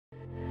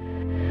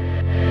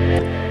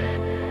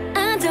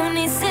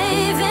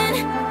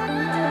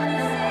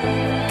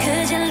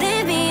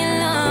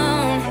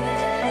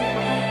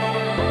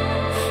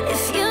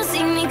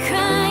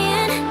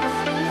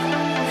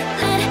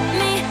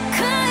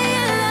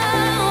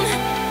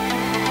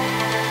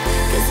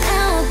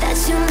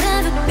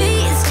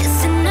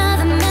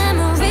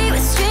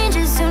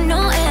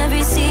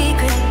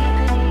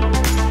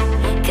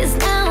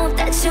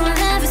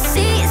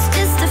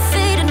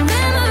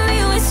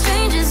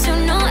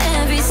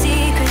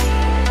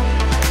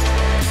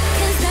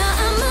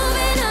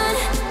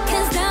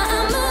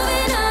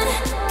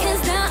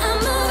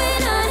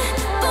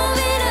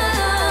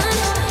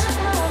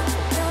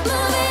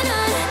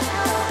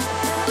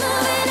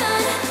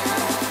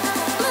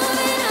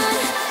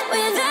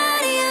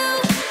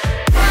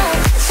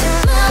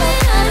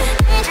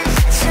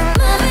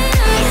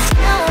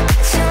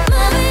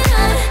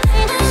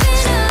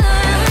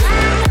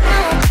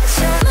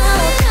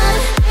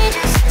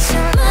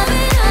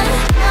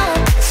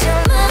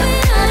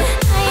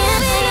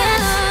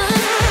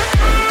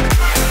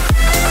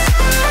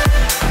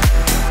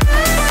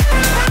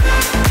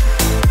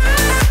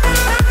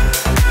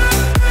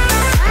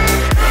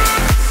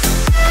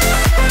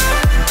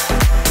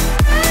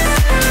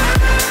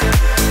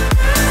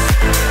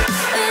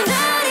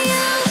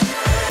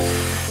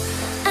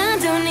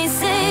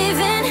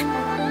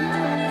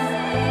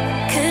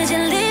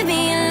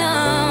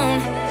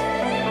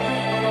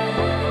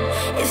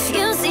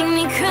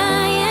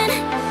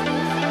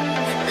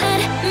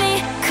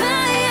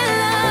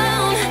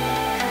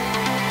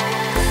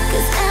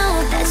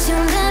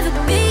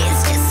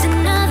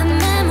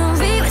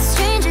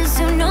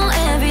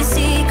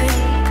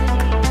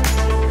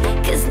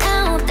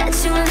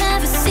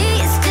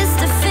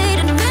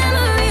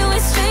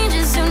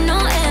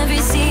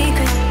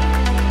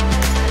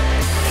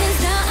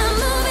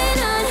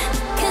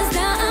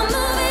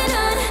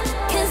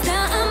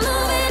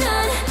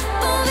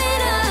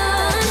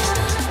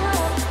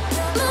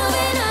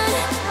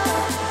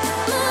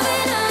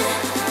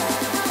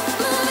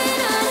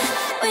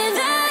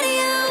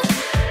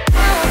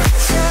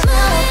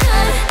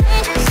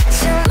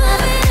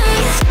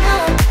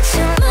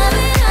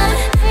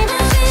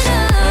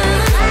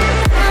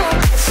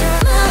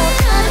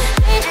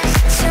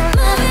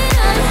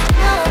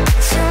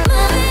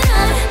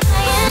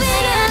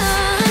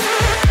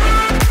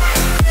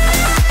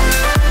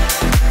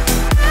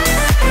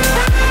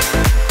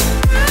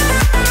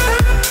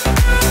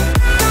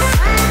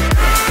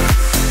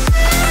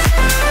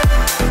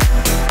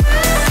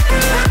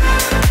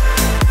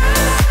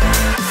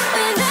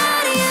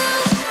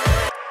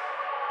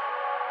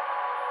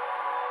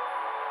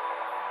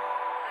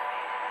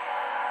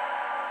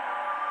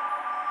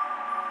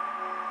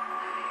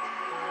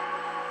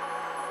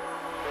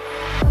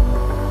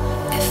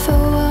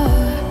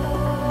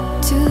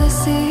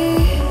see,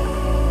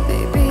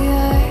 baby,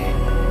 I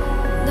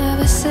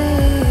never say,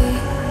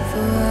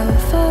 for I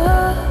will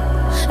fall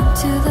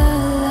into the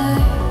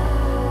light.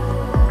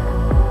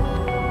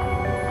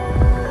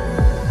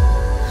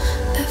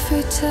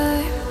 Every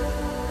time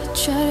I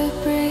try to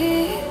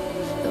breathe,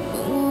 the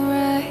moon will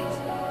rise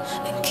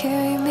and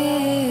carry me,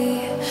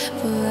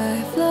 for I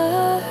have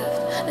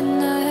loved and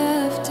I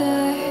have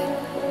died.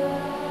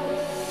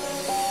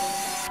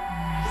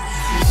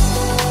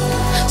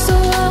 So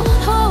I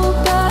won't hold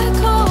back,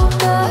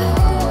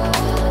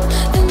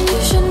 and you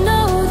should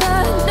know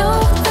that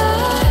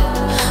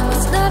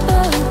what's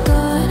never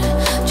gone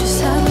just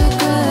have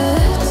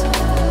regrets.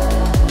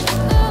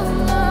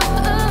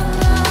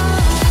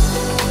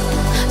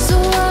 So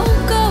I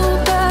won't go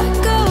back.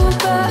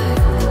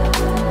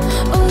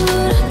 Oh,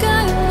 Lord,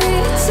 guide me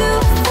to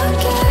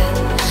forget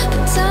the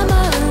time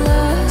I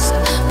lost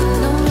with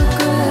no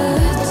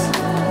regrets.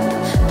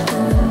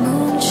 And the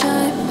moon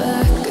shine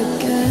back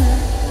again.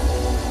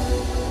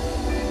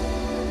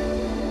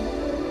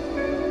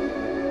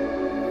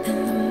 And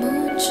the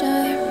moon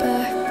shine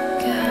back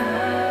again.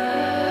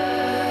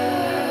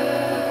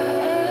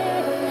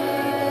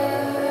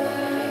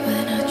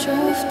 When I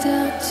drove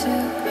down to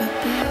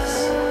Abyss,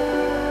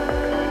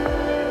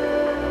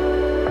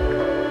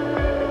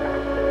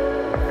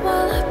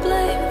 while I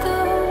blame the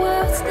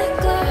world's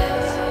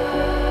neglect,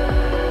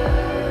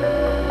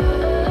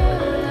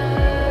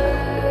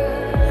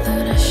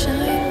 Lord, I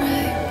shine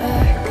right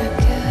back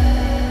again.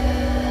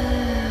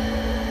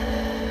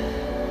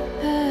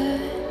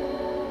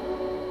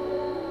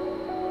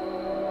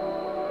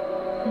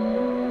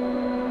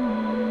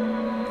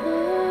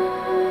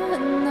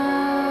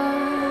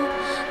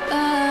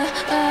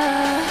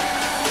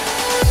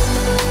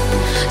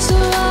 So I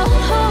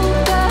won't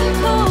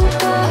hold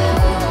back,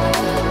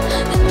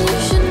 and you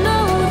should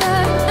know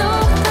that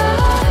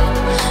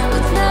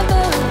what's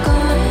never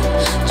gone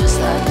just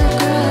like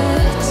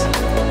regrets.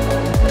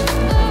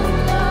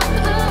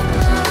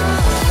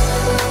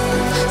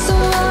 So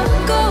I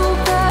won't go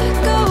back.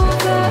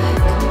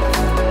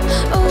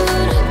 Oh,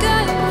 Lord,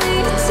 guide me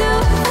to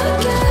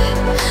forget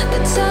the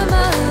time I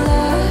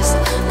lost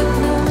with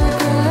no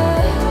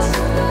regrets.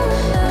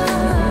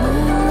 And the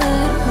moon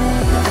let me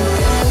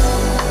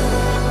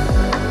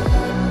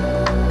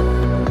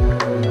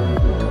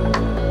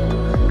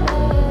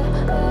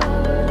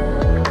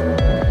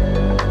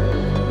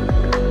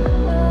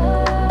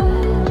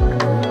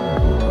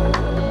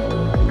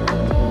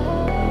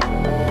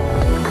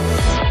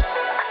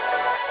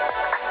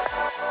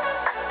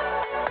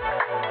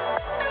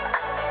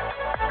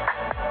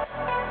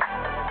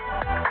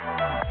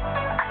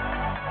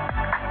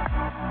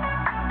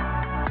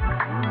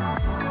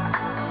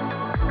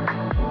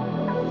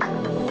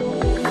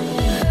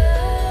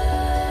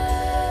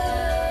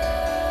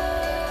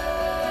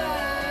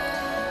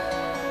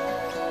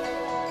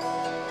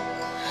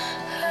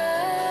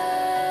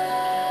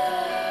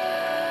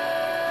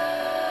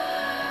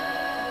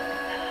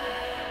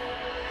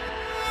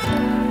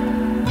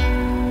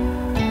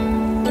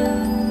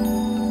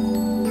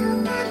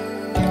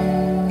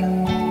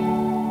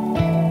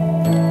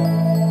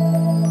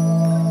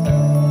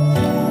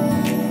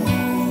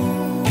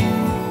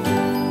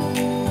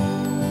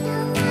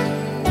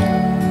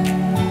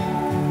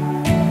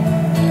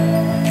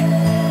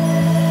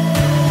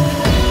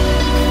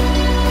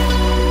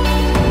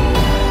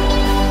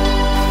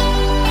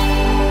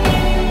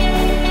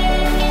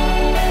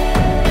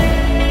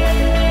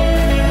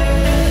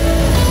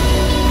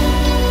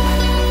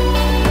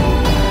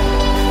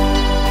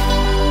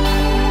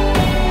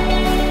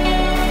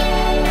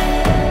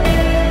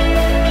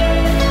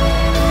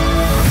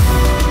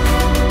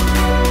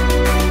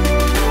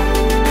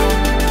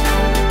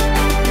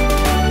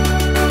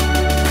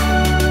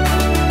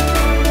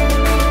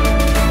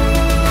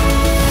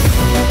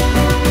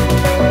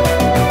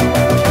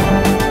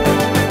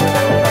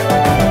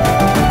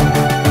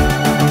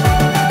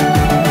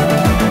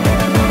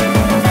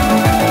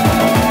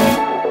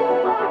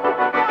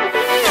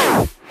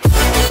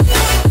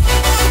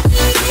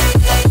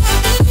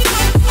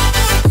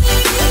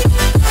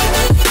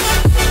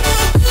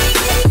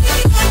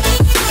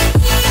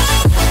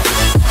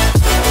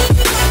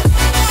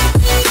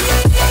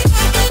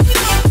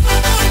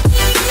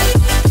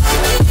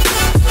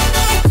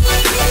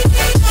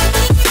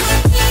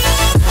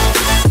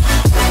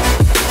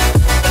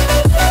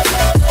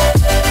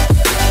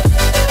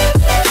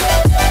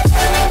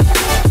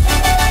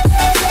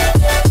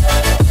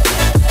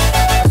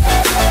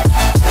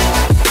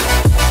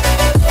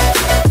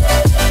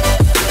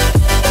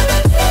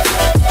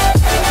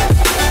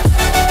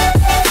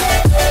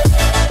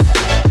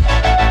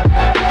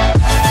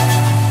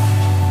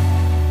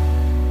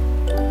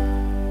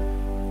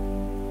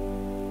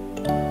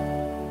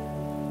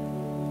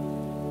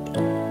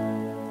you.